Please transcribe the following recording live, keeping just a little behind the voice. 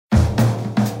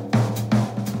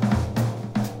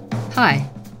Hi,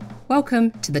 welcome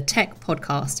to the Tech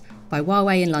Podcast by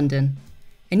Huawei in London,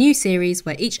 a new series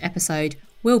where each episode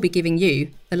will be giving you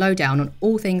the lowdown on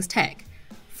all things tech,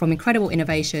 from incredible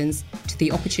innovations to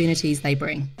the opportunities they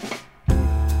bring.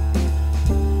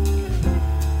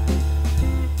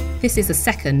 This is the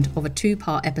second of a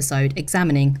two-part episode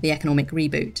examining the economic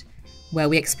reboot, where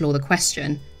we explore the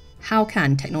question, how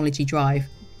can technology drive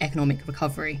economic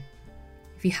recovery?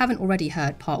 If you haven't already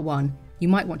heard part one, you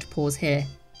might want to pause here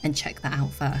and check that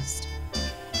out first.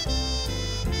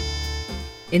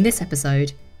 In this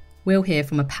episode, we'll hear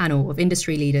from a panel of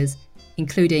industry leaders,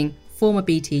 including former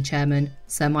BT chairman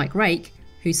Sir Mike Rake,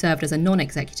 who served as a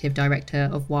non-executive director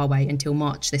of Huawei until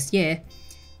March this year,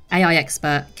 AI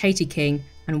expert Katie King,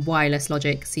 and Wireless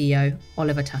Logic CEO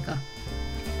Oliver Tucker.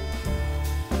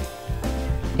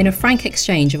 In a frank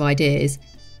exchange of ideas,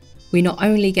 we not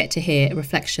only get to hear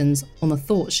reflections on the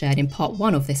thoughts shared in part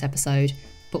one of this episode,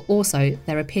 but also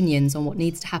their opinions on what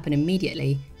needs to happen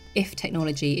immediately if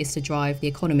technology is to drive the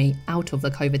economy out of the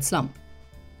COVID slump.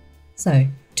 So,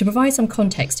 to provide some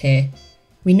context here,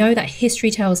 we know that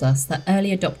history tells us that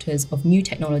early adopters of new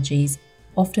technologies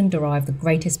often derive the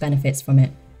greatest benefits from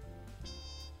it.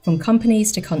 From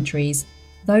companies to countries,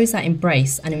 those that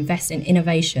embrace and invest in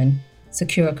innovation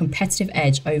secure a competitive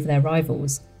edge over their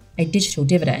rivals, a digital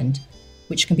dividend,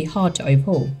 which can be hard to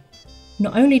overhaul.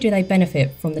 Not only do they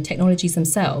benefit from the technologies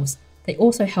themselves, they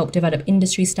also help develop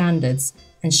industry standards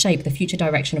and shape the future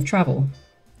direction of travel.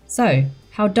 So,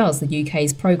 how does the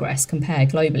UK's progress compare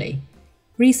globally?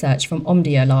 Research from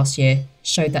Omdia last year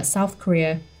showed that South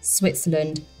Korea,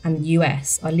 Switzerland, and the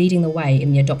US are leading the way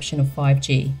in the adoption of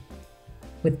 5G,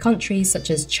 with countries such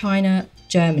as China,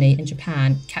 Germany, and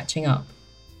Japan catching up.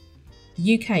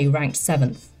 The UK ranked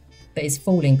 7th, but is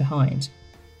falling behind.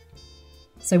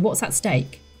 So what's at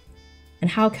stake? And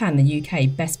how can the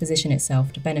UK best position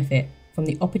itself to benefit from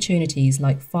the opportunities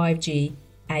like 5G,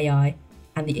 AI,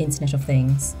 and the Internet of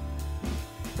Things?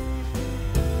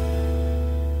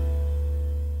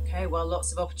 Okay, well,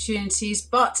 lots of opportunities,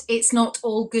 but it's not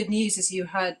all good news, as you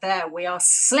heard there. We are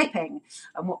slipping.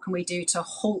 And what can we do to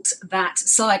halt that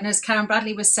slide? And as Karen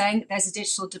Bradley was saying, there's a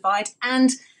digital divide and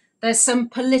there's some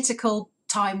political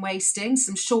time wasting,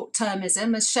 some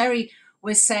short-termism. As Sherry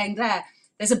was saying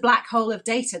there's a black hole of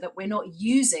data that we're not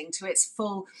using to its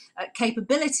full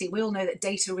capability. We all know that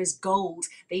data is gold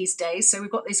these days. So we've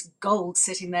got this gold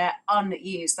sitting there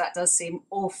unused. That does seem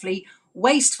awfully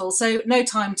wasteful. So no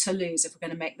time to lose if we're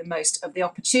going to make the most of the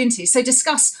opportunity. So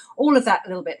discuss all of that a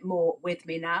little bit more with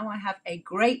me now. I have a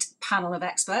great panel of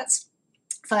experts.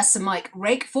 First, Sir Mike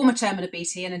Rake, former chairman of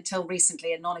BT and until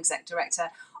recently a non-exec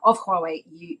director of Huawei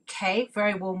UK.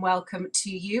 Very warm welcome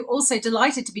to you. Also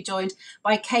delighted to be joined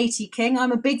by Katie King.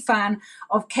 I'm a big fan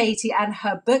of Katie and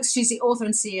her books. She's the author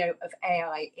and CEO of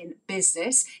AI in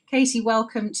Business. Katie,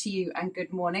 welcome to you and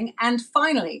good morning. And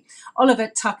finally,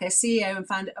 Oliver Tucker, CEO and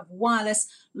founder of Wireless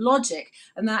Logic.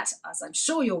 And that, as I'm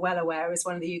sure you're well aware, is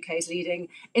one of the UK's leading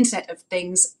Internet of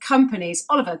Things companies.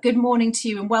 Oliver, good morning to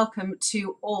you and welcome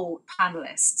to all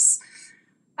panellists.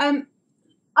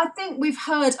 I think we've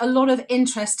heard a lot of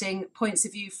interesting points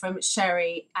of view from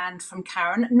Sherry and from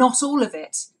Karen, not all of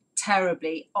it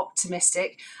terribly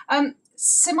optimistic.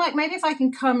 So Mike, maybe if I can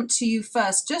come to you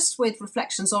first, just with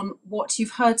reflections on what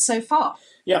you've heard so far.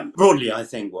 Yeah, broadly, I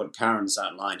think what Karen's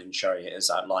outlined and Sherry has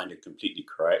outlined are completely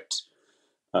correct.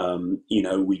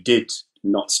 We did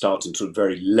not start until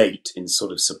very late in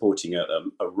sort of supporting a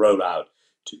rollout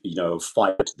of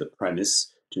fibre to the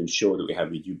premise to ensure that we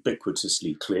have a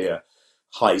ubiquitously clear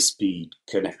high-speed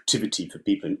connectivity for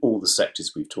people in all the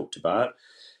sectors we've talked about.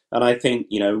 And I think,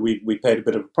 we paid a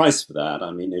bit of a price for that.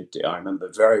 I mean, I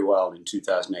remember very well in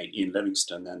 2008, Ian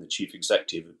Livingstone, then the chief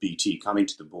executive of BT, coming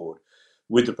to the board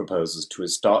with the proposals to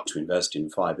start to invest in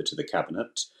fibre to the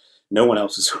cabinet. No one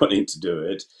else was willing to do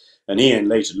it. And Ian,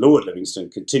 later Lord Livingstone,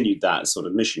 continued that sort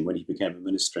of mission when he became a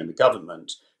minister in the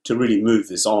government to really move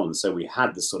this on. So we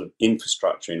had the sort of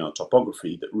infrastructure in our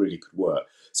topography that really could work.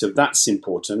 So that's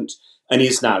important. And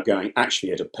is now going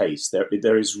actually at a pace.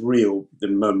 There is the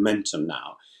momentum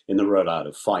now in the rollout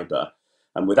of fibre,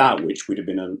 and without which we'd have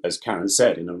been, as Karen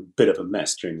said, in a bit of a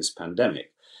mess during this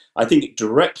pandemic. I think it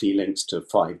directly links to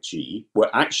 5G,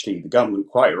 where actually the government,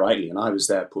 quite rightly, and I was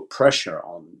there, put pressure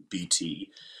on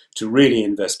BT to really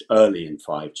invest early in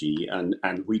 5G,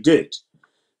 and we did.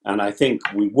 And I think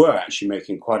we were actually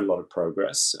making quite a lot of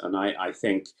progress, and I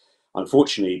think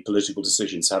unfortunately, political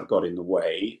decisions have got in the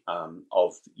way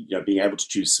of being able to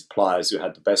choose suppliers who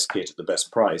had the best kit at the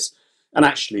best price, and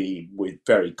actually with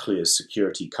very clear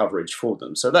security coverage for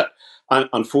them. So that,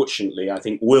 unfortunately, I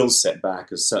think will set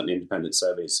back, as certainly independent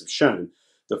surveys have shown,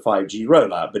 the 5G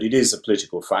rollout. But it is a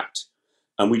political fact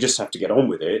and we just have to get on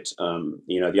with it.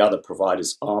 The other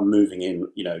providers are moving in,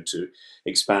 to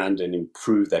expand and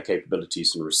improve their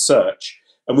capabilities in research,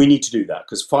 and we need to do that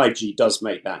because 5G does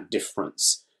make that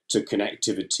difference to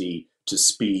connectivity, to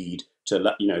speed,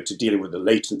 to dealing with the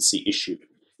latency issue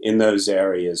in those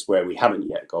areas where we haven't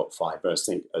yet got fiber, as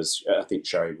I think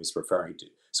Sherry was referring to.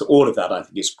 So all of that, I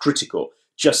think, is critical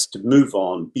just to move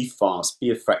on, be fast, be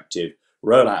effective,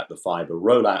 roll out the fiber,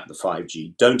 roll out the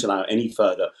 5G, don't allow any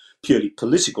further purely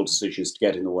political decisions to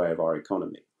get in the way of our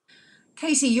economy.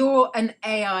 Katie, you're an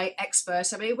AI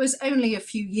expert. I mean, it was only a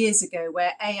few years ago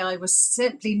where AI was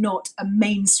simply not a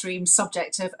mainstream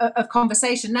subject of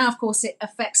conversation. Now, of course, it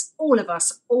affects all of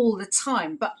us all the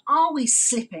time. But are we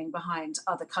slipping behind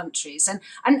other countries?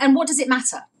 And what does it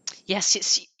matter? Yes,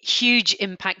 it's huge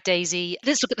impact, Daisy.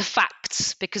 Let's look at the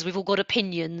facts because we've all got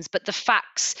opinions. But the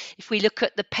facts, if we look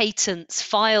at the patents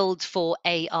filed for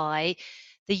AI,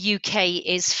 the UK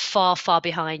is far, far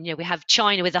behind. We have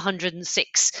China with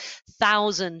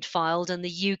 106,000 filed, and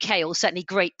the UK, or certainly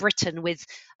Great Britain, with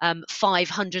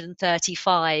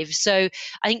 535. So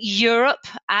I think Europe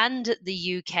and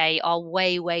the UK are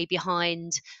way, way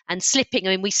behind and slipping.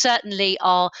 I mean, we certainly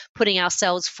are putting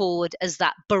ourselves forward as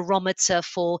that barometer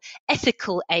for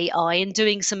ethical AI and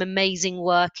doing some amazing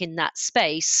work in that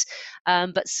space.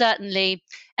 But certainly,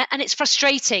 and it's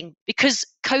frustrating because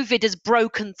COVID has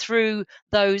broken through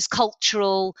those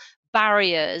cultural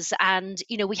barriers, and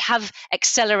we have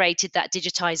accelerated that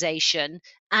digitization.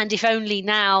 And if only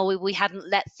now we hadn't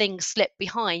let things slip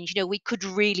behind, we could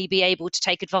really be able to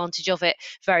take advantage of it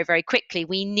very, very quickly.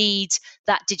 We need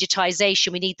that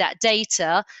digitization, we need that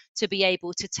data to be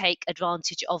able to take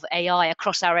advantage of AI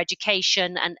across our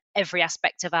education and every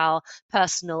aspect of our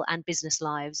personal and business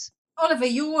lives. Oliver,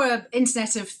 you're an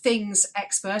Internet of Things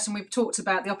expert, and we've talked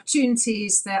about the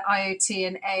opportunities that IoT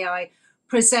and AI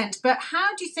present. But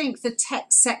how do you think the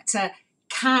tech sector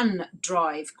can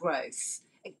drive growth?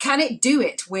 Can it do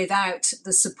it without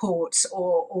the support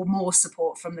or more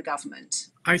support from the government?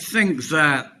 I think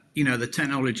that, the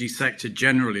technology sector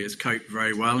generally has coped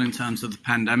very well in terms of the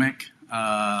pandemic.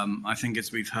 I think,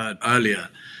 as we've heard earlier,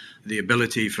 the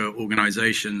ability for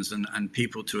organizations and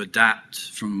people to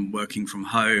adapt from working from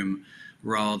home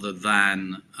rather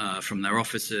than from their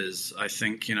offices, I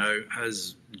think,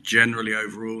 has generally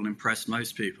overall impressed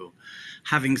most people.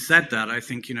 Having said that, I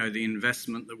think, the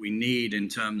investment that we need in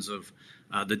terms of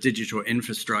the digital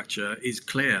infrastructure is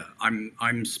clear.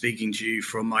 I'm speaking to you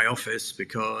from my office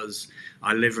because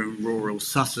I live in rural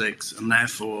Sussex, and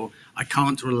therefore I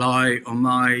can't rely on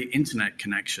my internet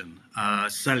connection.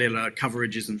 Cellular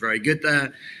coverage isn't very good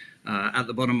there. At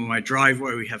the bottom of my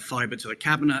driveway, we have fiber to the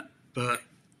cabinet, but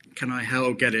can I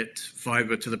get it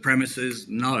fiber to the premises?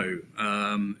 No.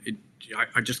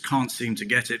 I just can't seem to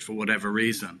get it for whatever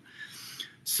reason.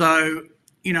 So,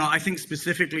 I think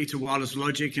specifically to wireless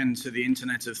logic and to the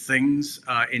Internet of Things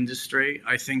industry,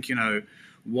 I think,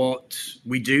 what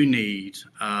we do need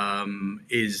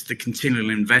is the continual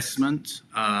investment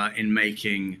in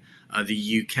making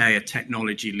the UK a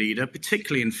technology leader,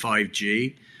 particularly in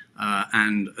 5G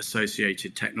and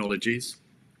associated technologies.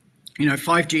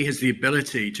 5G has the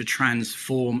ability to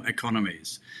transform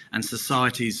economies and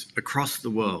societies across the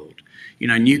world.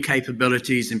 New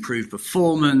capabilities, improve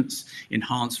performance,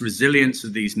 enhance resilience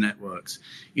of these networks,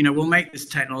 will make this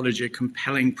technology a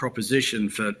compelling proposition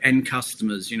for end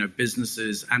customers,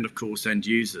 businesses, and of course, end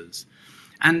users.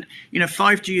 And,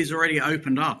 5G has already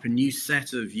opened up a new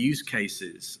set of use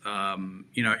cases,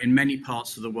 in many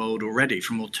parts of the world already,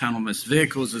 from autonomous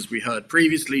vehicles, as we heard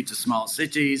previously, to smart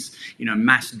cities,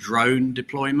 mass drone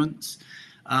deployments.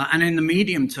 And in the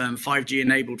medium term,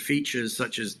 5G-enabled features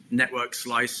such as network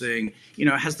slicing,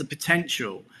 has the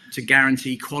potential to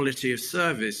guarantee quality of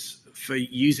service for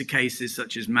user cases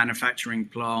such as manufacturing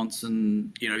plants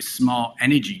and, smart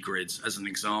energy grids, as an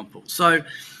example. So,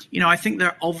 I think there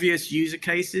are obvious user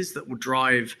cases that will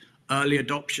drive early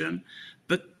adoption,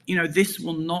 but, this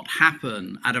will not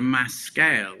happen at a mass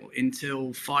scale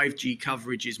until 5G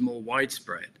coverage is more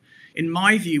widespread. In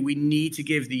my view, we need to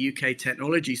give the UK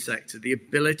technology sector the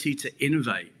ability to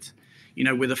innovate,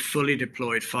 with a fully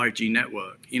deployed 5G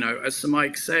network. As Sir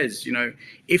Mike says,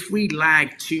 if we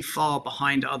lag too far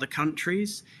behind other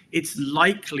countries, it's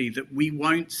likely that we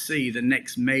won't see the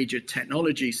next major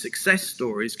technology success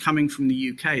stories coming from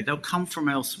the UK. They'll come from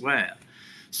elsewhere.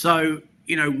 So,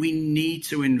 we need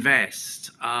to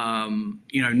invest,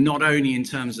 not only in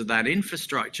terms of that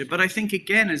infrastructure, but I think,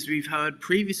 again, as we've heard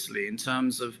previously, in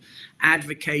terms of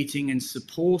advocating and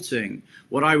supporting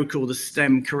what I would call the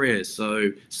STEM careers,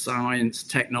 so science,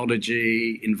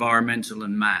 technology, environmental,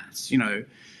 and maths.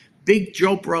 big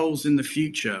job roles in the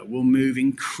future will move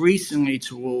increasingly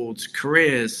towards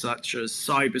careers such as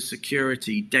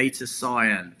cybersecurity, data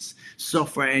science,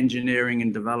 software engineering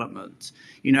and development.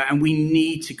 And we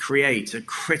need to create a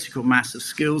critical mass of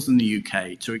skills in the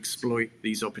UK to exploit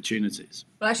these opportunities.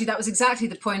 Well, actually, that was exactly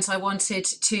the point I wanted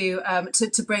to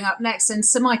bring up next. And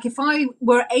so, Mike, if I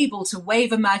were able to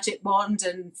wave a magic wand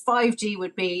and 5G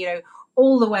would be,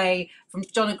 all the way from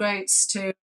John O'Groats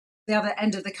to the other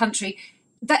end of the country,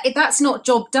 that's not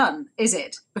job done, is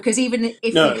it? Because even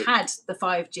if we had the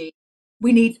 5G,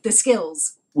 we need the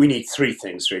skills. We need three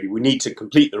things, really. We need to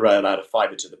complete the rollout of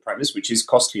fibre to the premise, which is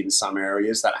costly in some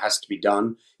areas. That has to be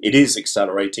done. It is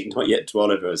accelerating, not yet to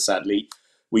Oliver, sadly.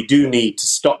 We do need to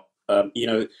stop,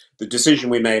 the decision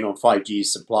we made on 5G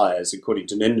suppliers, according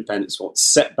to an independent source,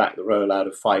 set back the rollout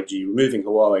of 5G, removing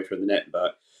Huawei from the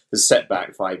network, has set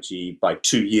back 5G by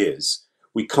 2 years.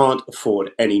 We can't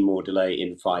afford any more delay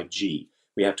in 5G.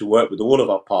 We have to work with all of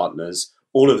our partners,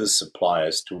 all of the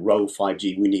suppliers to roll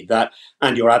 5G. We need that.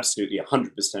 And you're absolutely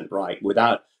 100% right.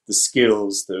 Without the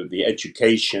skills, the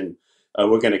education,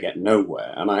 we're going to get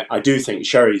nowhere. And I do think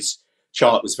Sherry's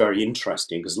chart was very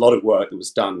interesting because a lot of work that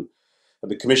was done at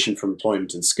the Commission for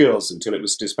Employment and Skills until it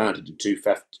was disbanded in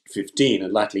 2015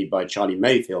 and latterly by Charlie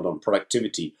Mayfield on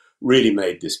productivity really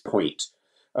made this point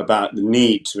about the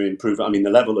need to improve. I mean, the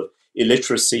level of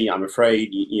illiteracy, I'm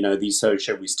afraid, these surveys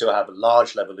show we still have a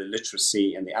large level of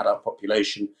illiteracy in the adult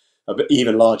population, but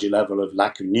even larger level of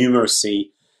lack of numeracy.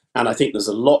 And I think there's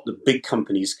a lot that big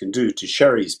companies can do, to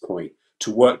Sherry's point,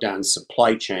 to work down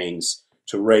supply chains,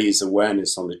 to raise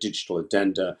awareness on the digital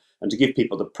agenda, and to give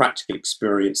people the practical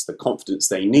experience, the confidence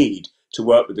they need to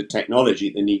work with the technology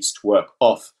that needs to work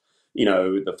off,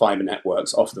 the fibre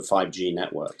networks, off the 5G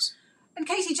networks. And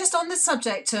Katie, just on the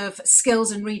subject of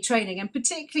skills and retraining, and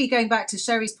particularly going back to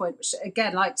Sherry's point, which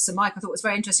again, like Sir Mike, I thought was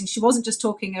very interesting. She wasn't just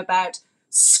talking about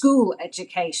school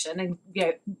education and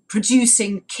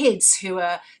producing kids who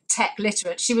are tech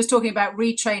literate. She was talking about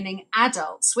retraining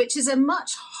adults, which is a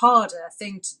much harder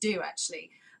thing to do,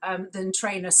 actually, than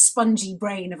train a spongy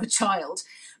brain of a child.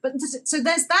 But so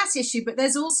there's that issue, but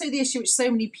there's also the issue which so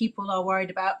many people are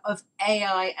worried about of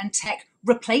AI and tech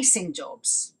replacing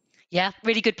jobs. Yeah,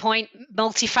 really good point.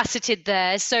 Multifaceted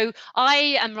there. So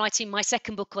I am writing my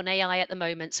second book on AI at the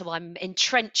moment. So I'm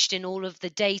entrenched in all of the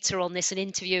data on this and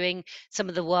interviewing some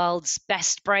of the world's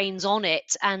best brains on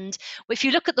it. And if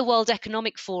you look at the World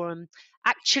Economic Forum,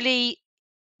 actually,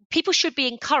 people should be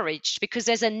encouraged because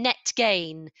there's a net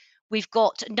gain. We've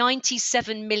got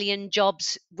 97 million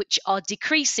jobs which are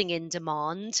decreasing in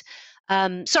demand.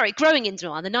 Growing in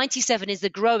demand. The 97 is the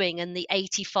growing and the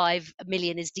 85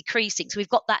 million is decreasing. So we've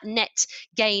got that net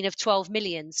gain of 12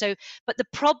 million. But the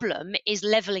problem is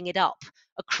levelling it up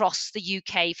across the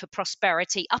UK for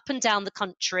prosperity, up and down the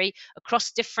country,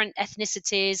 across different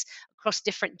ethnicities, across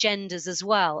different genders as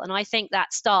well. And I think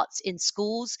that starts in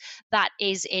schools, that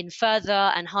is in further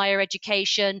and higher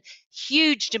education,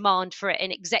 huge demand for it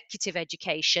in executive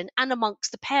education and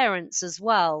amongst the parents as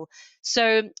well.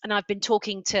 So, and I've been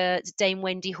talking to Dame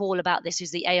Wendy Hall about this, who's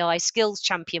the AI skills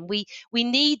champion. We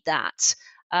need that.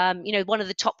 One of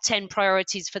the top 10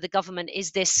 priorities for the government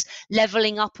is this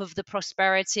levelling up of the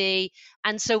prosperity.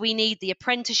 And so we need the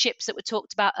apprenticeships that were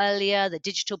talked about earlier, the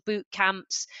digital boot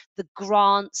camps, the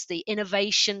grants, the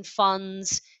innovation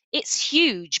funds. It's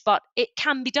huge, but it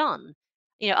can be done.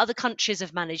 Other countries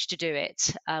have managed to do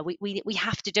it. We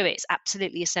have to do it. It's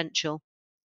absolutely essential.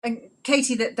 And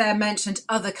Katie, that there mentioned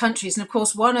other countries. And of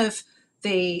course, one of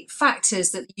the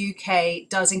factors that the UK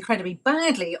does incredibly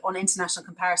badly on international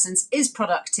comparisons is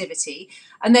productivity.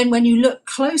 And then when you look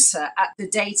closer at the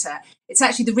data, it's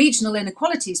actually the regional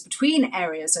inequalities between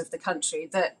areas of the country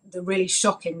that the really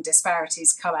shocking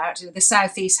disparities come out. The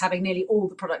southeast having nearly all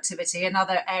the productivity and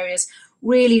other areas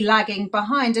really lagging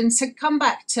behind. And to come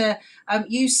back to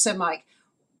you, Sir Mike,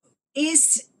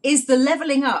 is the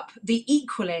levelling up, the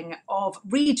equaling of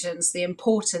regions the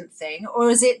important thing, or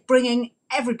is it bringing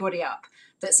everybody up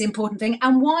that's the important thing?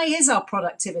 And why is our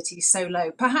productivity so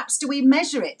low? Perhaps do we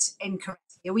measure it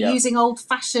incorrectly? Are we using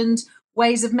old-fashioned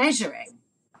ways of measuring?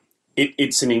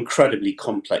 It's an incredibly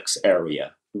complex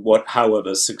area.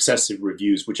 However, successive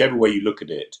reviews, whichever way you look at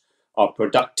it, our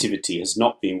productivity has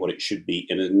not been what it should be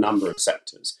in a number of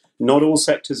sectors. Not all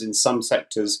sectors. In some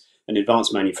sectors, and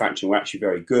advanced manufacturing, we're actually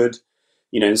very good.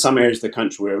 In some areas of the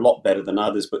country, we're a lot better than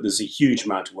others, but there's a huge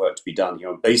amount of work to be done here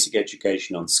on basic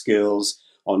education, on skills,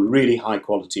 on really high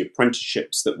quality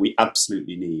apprenticeships that we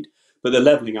absolutely need. But the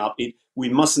levelling up, we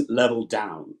mustn't level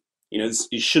down.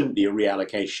 It shouldn't be a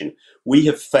reallocation. We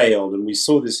have failed, and we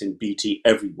saw this in BT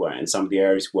everywhere, in some of the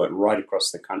areas we work right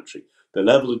across the country. The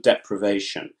level of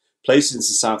deprivation, places in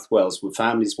South Wales with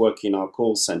families working in our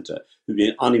call centre who've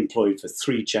been unemployed for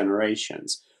 3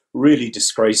 generations. Really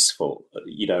disgraceful,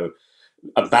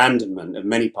 abandonment of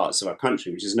many parts of our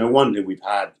country, which is no wonder we've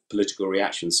had political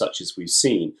reactions such as we've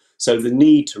seen. So the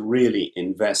need to really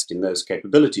invest in those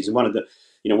capabilities, and one of the,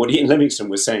 what Ian Livingstone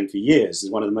was saying for years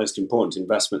is one of the most important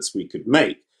investments we could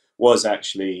make was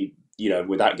actually,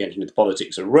 without getting into the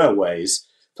politics of railways,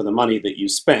 for the money that you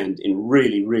spend in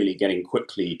really, really getting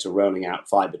quickly to rolling out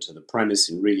fibre to the premise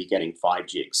and really getting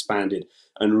 5G expanded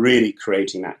and really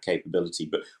creating that capability.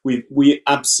 But we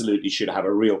absolutely should have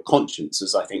a real conscience,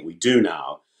 as I think we do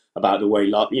now, about the way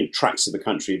tracts of the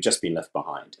country have just been left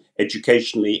behind.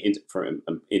 Educationally,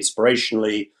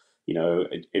 inspirationally,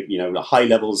 the high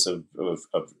levels of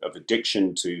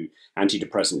addiction to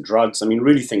antidepressant drugs. I mean,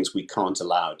 really things we can't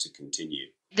allow to continue.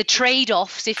 The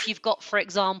trade-offs, if you've got, for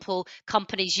example,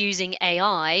 companies using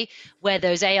AI where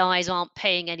those AIs aren't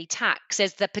paying any tax,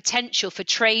 there's the potential for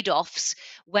trade-offs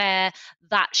where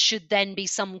that should then be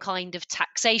some kind of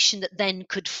taxation that then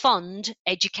could fund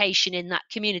education in that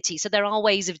community. So there are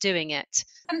ways of doing it.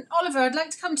 And Oliver, I'd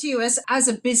like to come to you as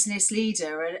a business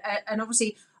leader. And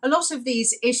obviously, a lot of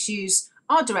these issues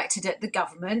are directed at the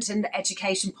government and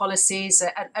education policies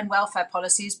and welfare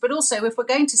policies. But also, if we're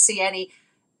going to see any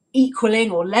equaling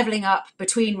or levelling up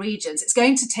between regions, it's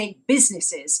going to take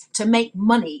businesses to make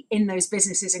money in those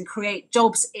businesses and create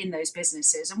jobs in those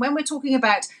businesses. And when we're talking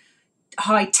about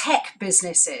high-tech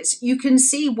businesses, you can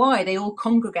see why they all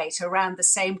congregate around the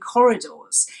same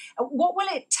corridors. What will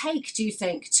it take, do you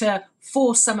think, to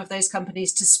force some of those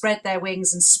companies to spread their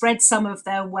wings and spread some of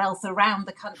their wealth around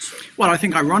the country? Well, I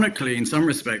think ironically, in some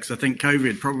respects, I think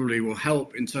COVID probably will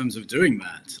help in terms of doing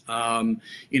that.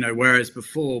 Whereas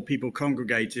before people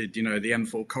congregated, the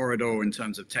M4 corridor in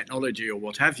terms of technology or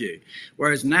what have you.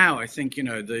 Whereas now I think,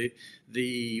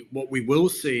 what we will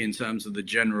see in terms of the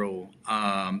general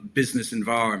business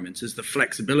environment is the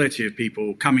flexibility of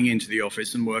people coming into the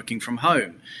office and working from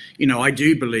home. I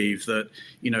do believe that,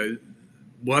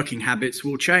 working habits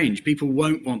will change. People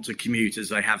won't want to commute as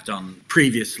they have done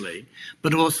previously,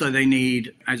 but also they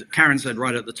need, as Karen said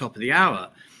right at the top of the hour,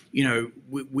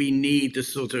 we need the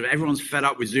sort of, everyone's fed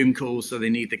up with Zoom calls, so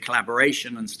they need the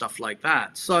collaboration and stuff like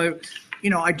that. So,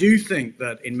 I do think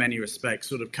that in many respects,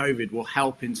 sort of COVID will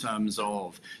help in terms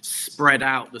of spread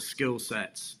out the skill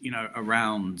sets,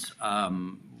 around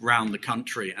the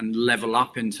country and level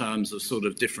up in terms of sort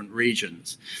of different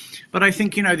regions. But I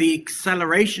think, the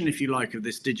acceleration, if you like, of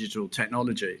this digital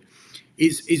technology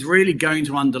is really going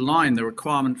to underline the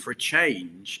requirement for a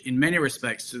change in many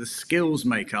respects to the skills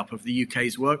makeup of the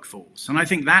UK's workforce. And I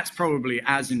think that's probably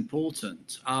as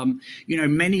important.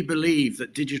 Many believe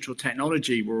that digital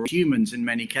technology will humans in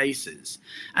many cases.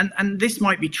 And this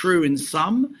might be true in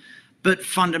some, but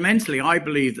fundamentally, I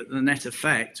believe that the net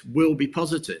effect will be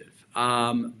positive.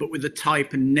 But with the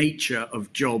type and nature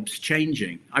of jobs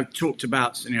changing. I've talked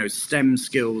about STEM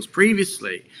skills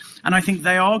previously, and I think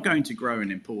they are going to grow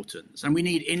in importance. And we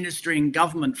need industry and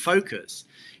government focus,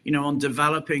 on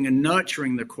developing and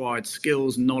nurturing the required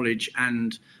skills, knowledge,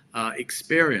 and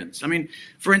experience. I mean,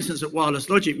 for instance, at Wireless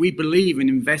Logic, we believe in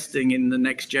investing in the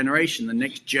next generation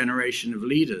of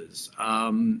leaders.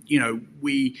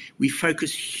 We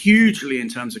focus hugely in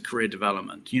terms of career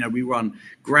development. We run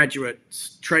graduate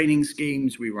training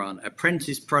schemes, we run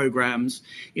apprentice programs,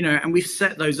 and we've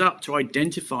set those up to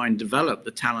identify and develop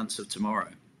the talents of tomorrow.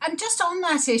 And just on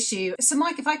that issue, so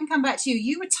Mike, if I can come back to you,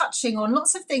 you were touching on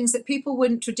lots of things that people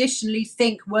wouldn't traditionally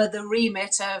think were the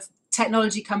remit of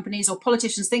technology companies or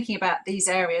politicians thinking about these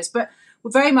areas, but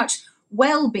were very much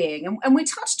well-being. And we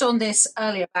touched on this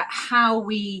earlier about how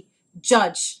we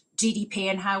judge GDP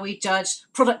and how we judge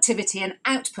productivity and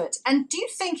output. And do you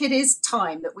think it is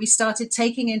time that we started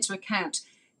taking into account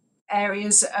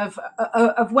areas of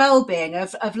well-being,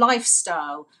 of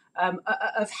lifestyle,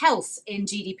 of health in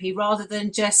GDP rather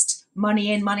than just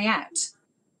money in, money out?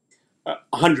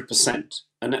 100%.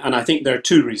 And I think there are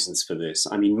two reasons for this.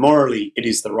 I mean, morally, it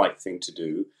is the right thing to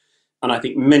do. And I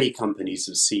think many companies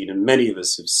have seen, and many of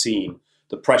us have seen,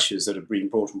 the pressures that have been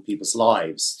brought on people's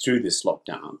lives through this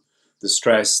lockdown, the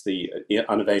stress, the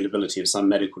unavailability of some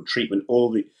medical treatment,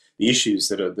 all the issues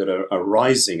that are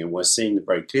arising, and we're seeing them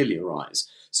very clearly arise.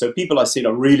 So people I've seen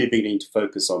are really beginning to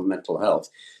focus on mental health.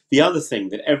 The other thing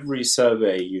that every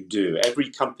survey you do, every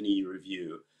company you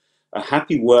review, a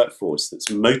happy workforce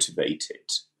that's motivated,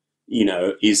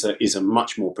 is a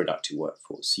much more productive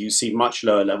workforce. You see much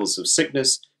lower levels of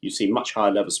sickness, you see much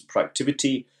higher levels of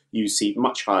productivity, you see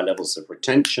much higher levels of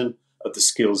retention of the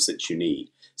skills that you need.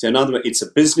 So in other words, it's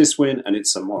a business win and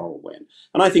it's a moral win.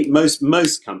 And I think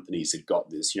most companies have got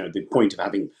this, the point of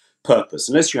having purpose.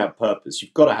 Unless you have purpose,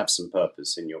 you've got to have some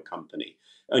purpose in your company.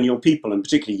 And your people, and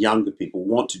particularly younger people,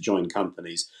 want to join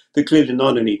companies that clearly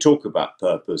not only talk about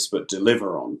purpose, but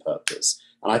deliver on purpose.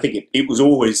 And I think it was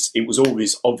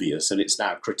always obvious, and it's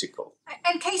now critical.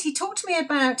 And Katie, talk to me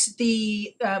about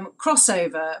the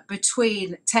crossover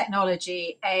between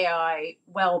technology, AI,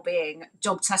 well-being,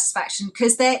 job satisfaction,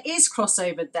 because there is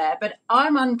crossover there, but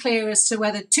I'm unclear as to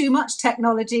whether too much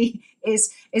technology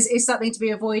is something to be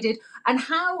avoided, and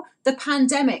how the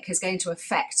pandemic is going to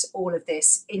affect all of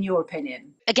this, in your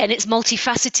opinion. Again, it's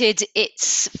multifaceted.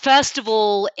 It's, first of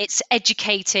all, it's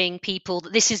educating people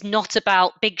that this is not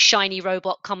about big shiny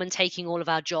robot come and taking all of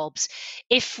our jobs.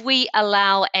 If we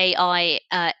allow AI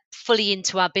fully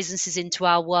into our businesses, into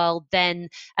our world, then,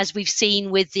 as we've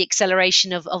seen with the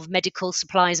acceleration of medical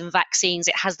supplies and vaccines,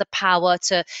 it has the power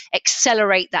to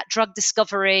accelerate that drug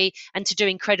discovery and to do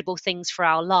incredible things for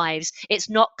our lives. It's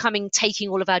not taking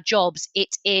all of our jobs.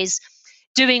 It is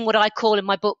doing what I call in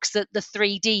my books the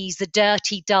 3Ds, the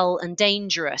dirty, dull, and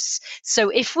dangerous. So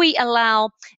if we allow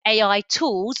AI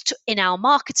tools in our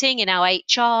marketing, in our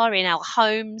HR, in our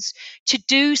homes, to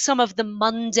do some of the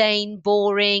mundane,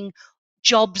 boring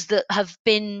jobs that have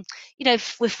been,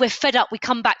 if we're fed up, we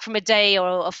come back from a day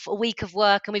or a week of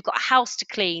work and we've got a house to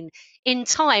clean. In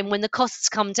time, when the costs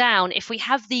come down, if we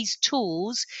have these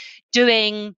tools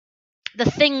doing the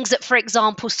things that, for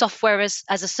example, software as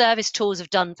a service tools have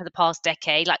done for the past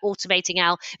decade, like automating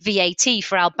our VAT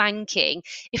for our banking,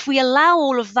 if we allow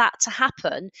all of that to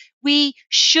happen, we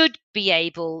should be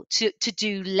able to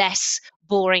do less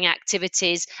boring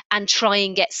activities and try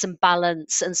and get some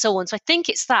balance and so on. So I think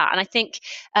it's that. And I think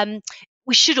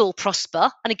we should all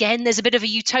prosper. And again, there's a bit of a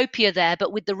utopia there,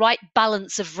 but with the right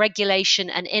balance of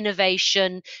regulation and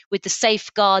innovation, with the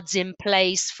safeguards in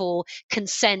place for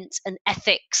consent and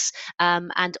ethics,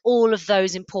 and all of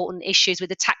those important issues,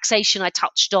 with the taxation I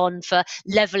touched on for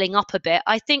leveling up a bit,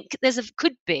 I think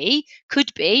could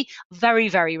be very,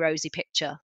 very rosy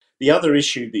picture. The other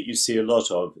issue that you see a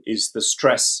lot of is the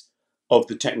stress of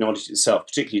the technology itself,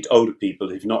 particularly to older people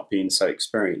who've not been so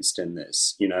experienced in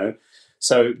this,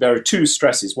 So there are two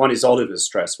stresses. One is Oliver's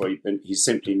stress, where he's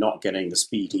simply not getting the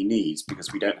speed he needs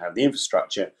because we don't have the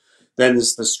infrastructure. Then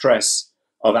there's the stress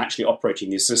of actually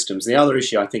operating these systems. The other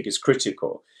issue I think is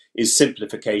critical is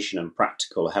simplification and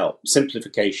practical help.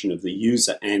 Simplification of the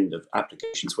user end of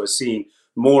applications. We're seeing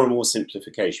more and more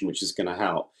simplification, which is going to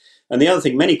help. And the other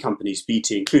thing, many companies,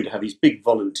 BT included, have these big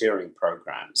volunteering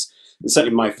programs. And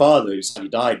certainly my father, who sadly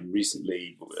died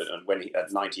recently when he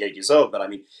at 98 years old, but I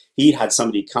mean, he had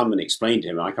somebody come and explain to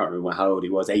him, I can't remember how old he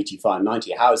was, 85,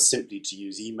 90, how simply to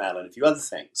use email and a few other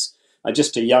things.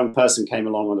 Just a young person came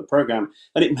along on the program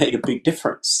and it made a big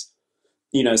difference.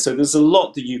 So there's a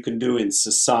lot that you can do in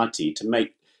society to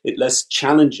make it less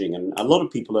challenging. And a lot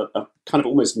of people are kind of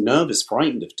almost nervous,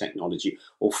 frightened of technology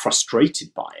or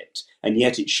frustrated by it. And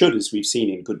yet it should, as we've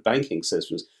seen in good banking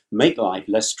systems, make life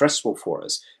less stressful for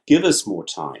us, give us more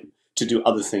time to do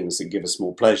other things that give us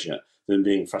more pleasure than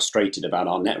being frustrated about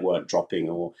our network dropping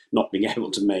or not being able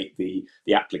to make the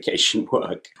application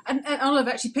work. And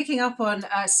Oliver, actually picking up on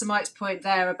Samite's point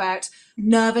there about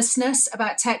nervousness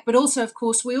about tech, but also, of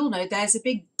course, we all know there's a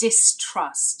big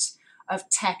distrust of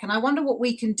tech. And I wonder what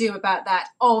we can do about that,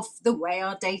 of the way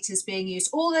our data is being used,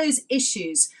 all those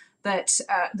issues that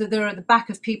are at the back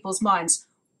of people's minds.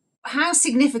 How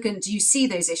significant do you see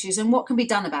those issues and what can be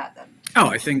done about them? Oh,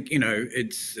 I think,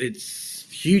 it's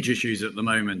huge issues at the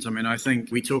moment. I mean, I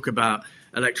think we talk about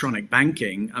electronic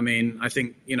banking. I mean, I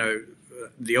think,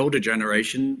 the older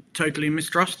generation totally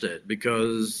mistrust it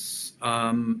because,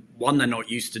 one, they're not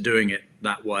used to doing it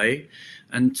that way.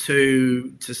 And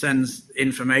two, to send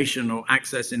information or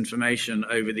access information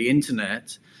over the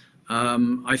internet,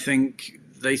 I think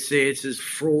they see it as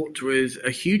fraught with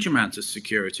a huge amount of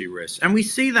security risks. And we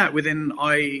see that within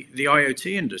the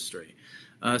IoT industry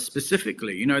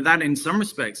specifically. That in some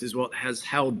respects is what has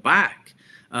held back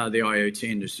the IoT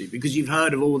industry, because you've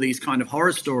heard of all these kind of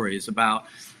horror stories about,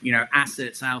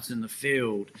 assets out in the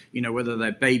field, whether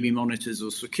they're baby monitors or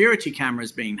security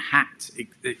cameras being hacked,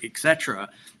 etc.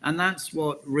 And that's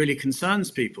what really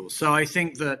concerns people. So I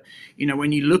think that,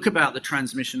 when you look about the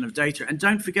transmission of data, and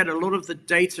don't forget, a lot of the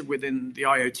data within the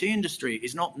IoT industry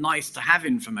is not nice to have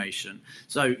information.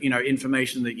 So,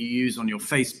 information that you use on your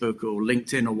Facebook or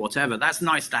LinkedIn or whatever, that's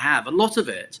nice to have. A lot of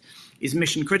it is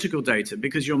mission critical data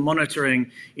because you're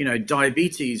monitoring,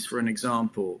 diabetes, for an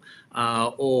example,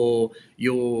 or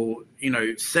you're,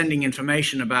 sending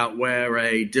information about where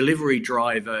a delivery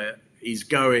driver is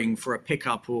going for a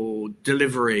pickup or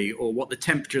delivery, or what the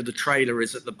temperature of the trailer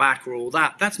is at the back, or all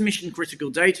that. That's mission critical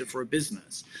data for a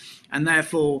business. And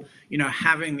therefore,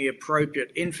 having the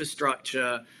appropriate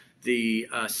infrastructure, the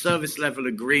service level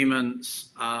agreements,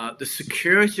 the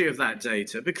security of that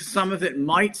data, because some of it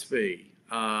might be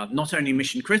not only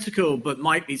mission critical, but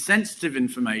might be sensitive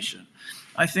information.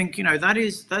 I think, that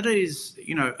is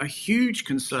a huge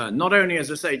concern, not only,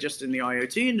 as I say, just in the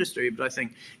IoT industry, but I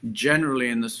think generally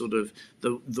in the sort of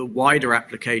the wider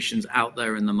applications out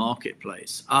there in the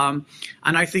marketplace. And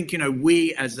I think,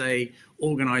 we as a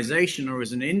organization or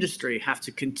as an industry have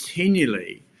to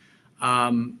continually,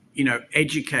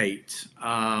 educate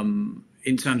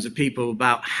in terms of people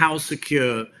about how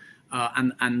secure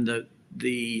and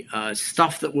the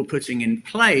stuff that we're putting in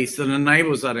place that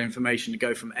enables that information to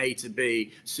go from A to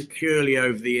B securely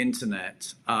over the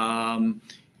internet, at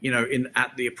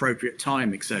the appropriate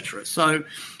time, etc. So,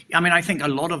 I think a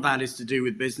lot of that is to do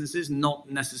with businesses, not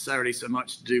necessarily so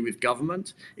much to do with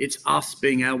government. It's us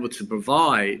being able to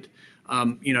provide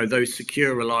those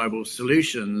secure, reliable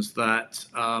solutions that,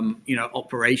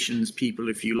 operations people,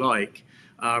 if you like,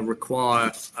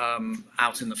 require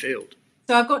out in the field.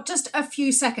 So I've got just a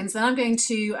few seconds, then I'm going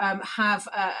to have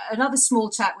another small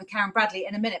chat with Karen Bradley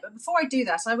in a minute. But before I do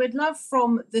that, I would love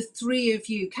from the three of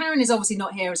you. Karen is obviously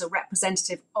not here as a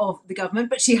representative of the government,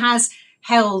 but she has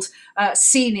held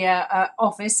senior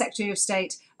office, Secretary of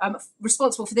State,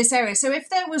 responsible for this area. So if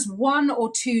there was one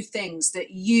or two things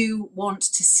that you want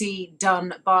to see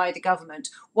done by the government,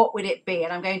 what would it be?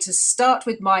 And I'm going to start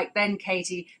with Mike, then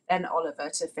Katie, then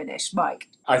Oliver to finish. Mike.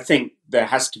 I think there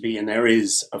has to be, and there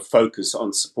is, a focus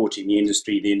on supporting the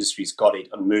industry. The industry's got it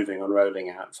and moving on rolling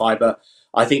out fibre.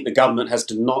 I think the government has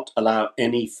to not allow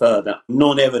any further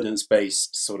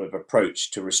non-evidence-based sort of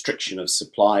approach to restriction of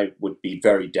supply. Would be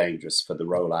very dangerous for the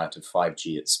rollout of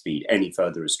 5G at speed. Any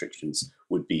further restrictions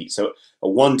would be. So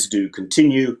one to do,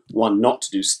 continue, one not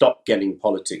to do, stop getting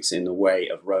politics in the way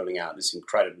of rolling out this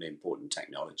incredibly important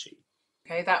technology.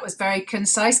 Okay, that was very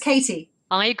concise. Katie?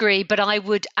 I agree, but I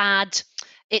would add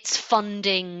its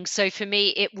funding. So for me,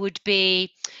 it would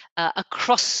be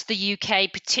across the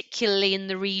UK, particularly in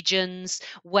the regions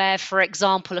where, for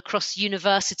example, across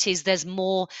universities, there's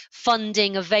more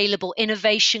funding available,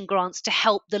 innovation grants to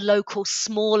help the local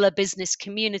smaller business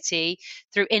community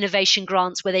through innovation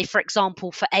grants where they, for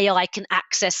example, for AI can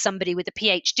access somebody with a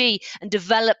PhD and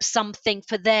develop something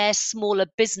for their smaller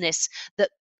business that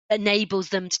enables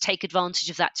them to take advantage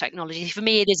of that technology. For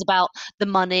me, it is about the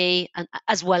money and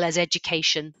as well as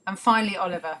education. And finally,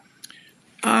 Oliver.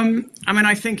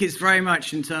 I think it's very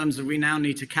much in terms of we now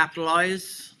need to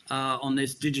capitalize on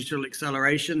this digital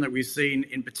acceleration that we've seen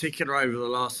in particular over the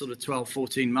last sort of 12,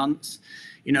 14 months,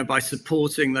 by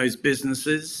supporting those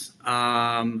businesses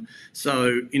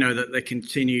so, that they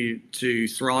continue to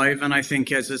thrive. And I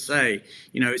think, as I say,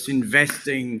 it's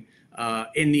investing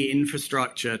in the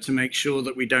infrastructure to make sure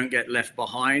that we don't get left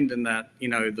behind and that,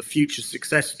 the future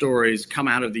success stories come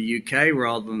out of the UK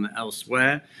rather than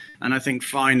elsewhere. And I think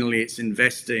finally it's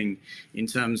investing in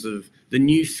terms of the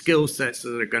new skill sets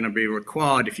that are going to be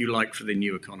required, if you like, for the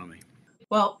new economy.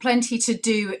 Well, plenty to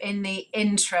do in the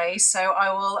in-tray, so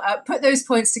I will put those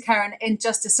points to Karen in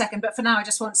just a second. But for now, I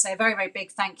just want to say a very, very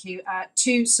big thank you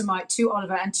to Sir Mike, to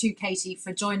Oliver and to Katie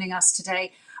for joining us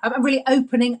today. I'm really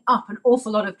opening up an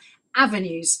awful lot of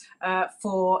avenues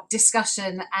for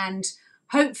discussion and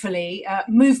hopefully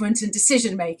movement and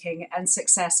decision making and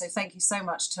success. So thank you so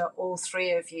much to all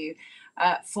three of you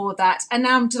for that. And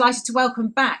now I'm delighted to welcome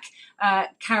back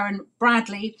Karen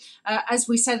Bradley. As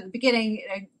we said at the beginning,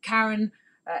 Karen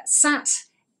sat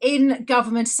in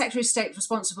government, Secretary of State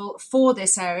responsible for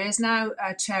this area, is now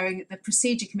chairing the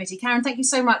Procedure Committee. Karen, thank you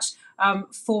so much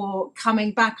for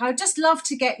coming back. I'd just love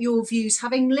to get your views,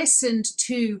 having listened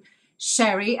to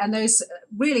Sherry and those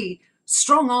really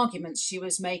strong arguments she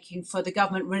was making for the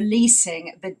government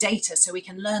releasing the data so we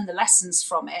can learn the lessons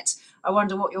from it. I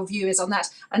wonder what your view is on that.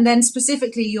 And then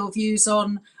specifically your views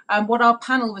on what our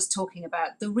panel was talking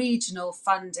about, the regional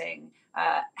funding,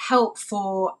 help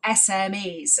for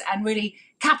SMEs and really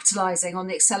capitalising on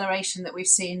the acceleration that we've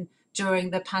seen during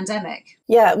the pandemic.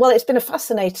 Yeah, well, it's been a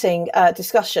fascinating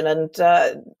discussion, and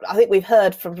I think we've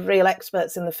heard from real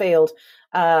experts in the field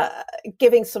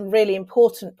giving some really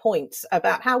important points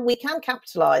about how we can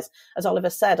capitalise, as Oliver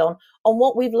said, on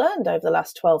what we've learned over the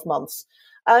last 12 months.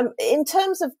 In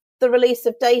terms of the release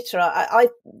of data, I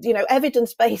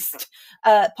evidence-based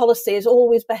policy is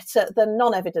always better than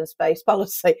non-evidence-based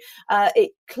policy.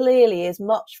 It clearly is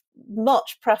much,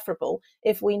 much preferable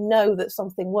if we know that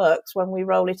something works when we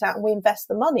roll it out and we invest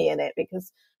the money in it,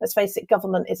 because let's face it,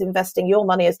 government is investing your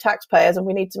money as taxpayers and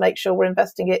we need to make sure we're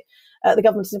investing it, the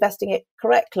government is investing it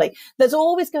correctly. There's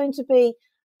always going to be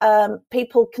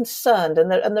people concerned,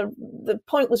 and the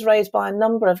point was raised by a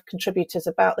number of contributors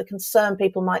about the concern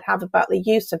people might have about the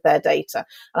use of their data.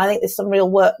 And I think there's some real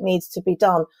work needs to be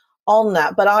done on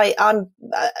that. But I'm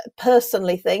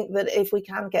personally think that if we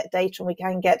can get data and we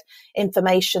can get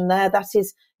information there, that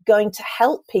is going to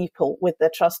help people with their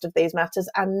trust of these matters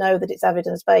and know that it's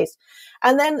evidence-based.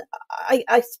 And then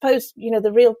I suppose,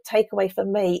 the real takeaway for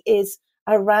me is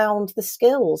around the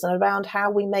skills and around how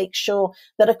we make sure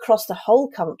that across the whole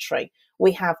country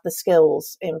we have the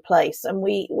skills in place, and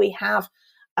we have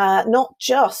not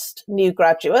just new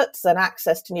graduates and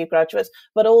access to new graduates,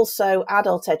 but also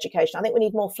adult education. I think we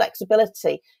need more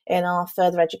flexibility in our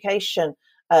further education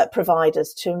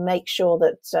providers to make sure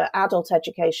that adult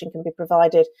education can be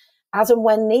provided as and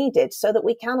when needed, so that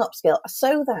we can upskill,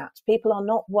 so that people are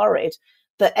not worried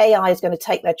that AI is going to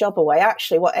take their job away.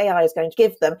 Actually, what AI is going to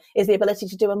give them is the ability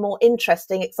to do a more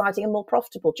interesting, exciting and more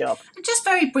profitable job. And just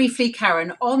very briefly,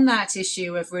 Karen, on that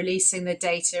issue of releasing the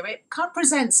data, it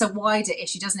presents a wider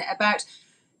issue, doesn't it, about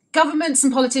governments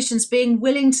and politicians being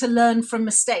willing to learn from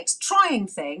mistakes, trying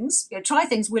things, try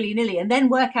things willy-nilly and then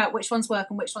work out which ones work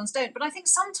and which ones don't. But I think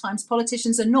sometimes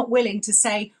politicians are not willing to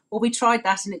say, well, we tried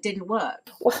that and it didn't work.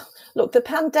 Well, look, the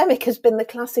pandemic has been the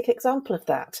classic example of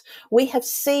that. We have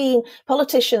seen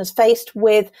politicians faced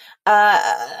with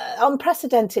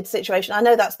unprecedented situation. I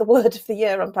know that's the word of the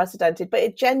year, unprecedented, but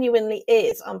it genuinely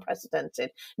is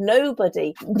unprecedented.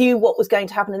 Nobody knew what was going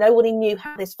to happen, and nobody knew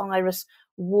how this virus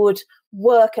would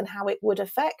work and how it would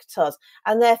affect us.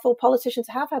 And therefore, politicians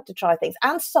have had to try things,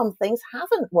 and some things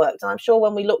haven't worked. And I'm sure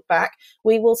when we look back,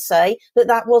 we will say that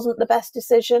that wasn't the best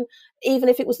decision, even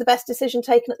if it was the best decision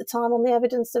taken at the time on the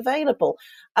evidence available.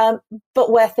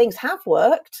 But where things have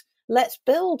worked, let's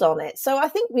build on it. So I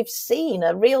think we've seen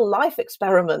a real life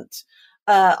experiment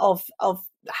of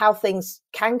how things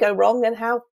can go wrong and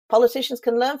how politicians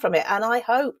can learn from it. And I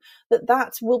hope that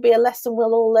that will be a lesson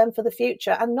we'll all learn for the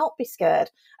future, and not be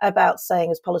scared about saying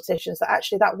as politicians that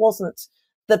actually that wasn't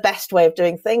the best way of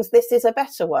doing things. This is a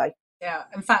better way. Yeah,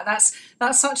 in fact,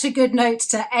 that's such a good note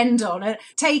to end on.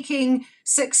 Taking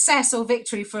success or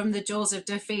victory from the jaws of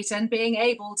defeat and being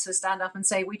able to stand up and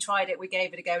say, we tried it, we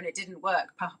gave it a go and it didn't work,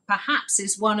 perhaps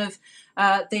is one of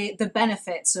the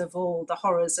benefits of all the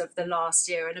horrors of the last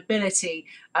year, an ability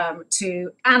to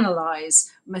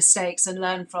analyse mistakes and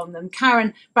learn from them.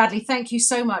 Karen Bradley, thank you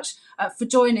so much for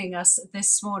joining us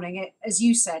this morning. As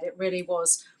you said, it really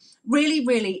was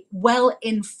really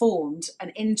well-informed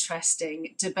and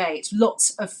interesting debate. Lots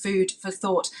of food for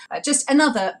thought. Just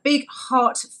another big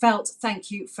heartfelt thank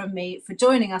you from me for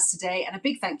joining us today, and a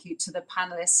big thank you to the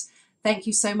panellists. Thank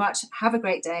you so much. Have a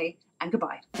great day and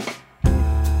goodbye.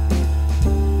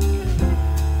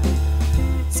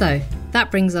 So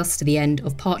that brings us to the end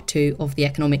of part 2 of the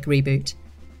Economic Reboot,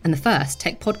 and the first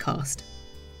tech podcast.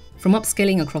 From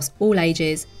upskilling across all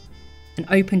ages and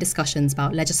open discussions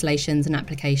about legislations and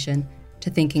application, to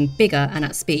thinking bigger and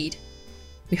at speed.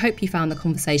 We hope you found the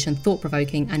conversation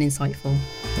thought-provoking and insightful.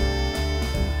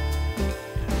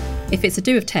 If it's to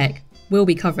do with tech, we'll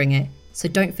be covering it, so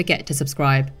don't forget to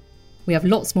subscribe. We have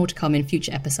lots more to come in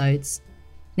future episodes.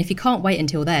 And if you can't wait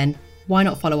until then, why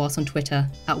not follow us on Twitter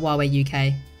 @Huawei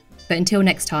UK. But until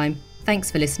next time,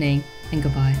 thanks for listening and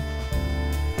goodbye.